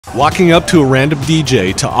walking up to a random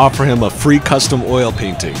DJ to offer him a free custom oil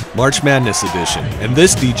painting, March Madness edition. And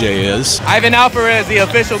this DJ is Ivan Alvarez, the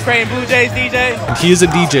official Creighton Blue Jays DJ. And he is a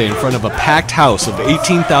DJ in front of a packed house of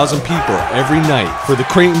 18,000 people every night for the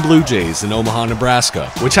Creighton Blue Jays in Omaha, Nebraska,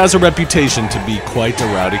 which has a reputation to be quite a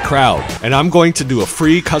rowdy crowd. And I'm going to do a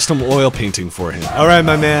free custom oil painting for him. All right,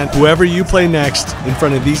 my man, whoever you play next in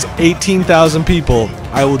front of these 18,000 people,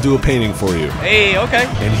 I will do a painting for you. Hey, okay.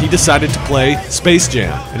 And he decided to play Space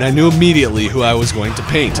Jam, and I knew immediately who I was going to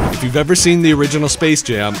paint. If you've ever seen the original Space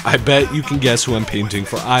Jam, I bet you can guess who I'm painting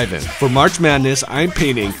for Ivan. For March Madness, I'm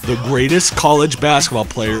painting the greatest college basketball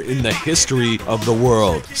player in the history of the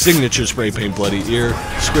world. Signature spray paint bloody ear,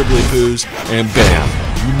 scribbly poos, and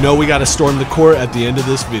bam. You know we gotta storm the court at the end of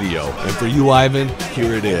this video. And for you, Ivan,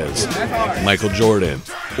 here it is. Michael Jordan,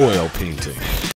 oil painting.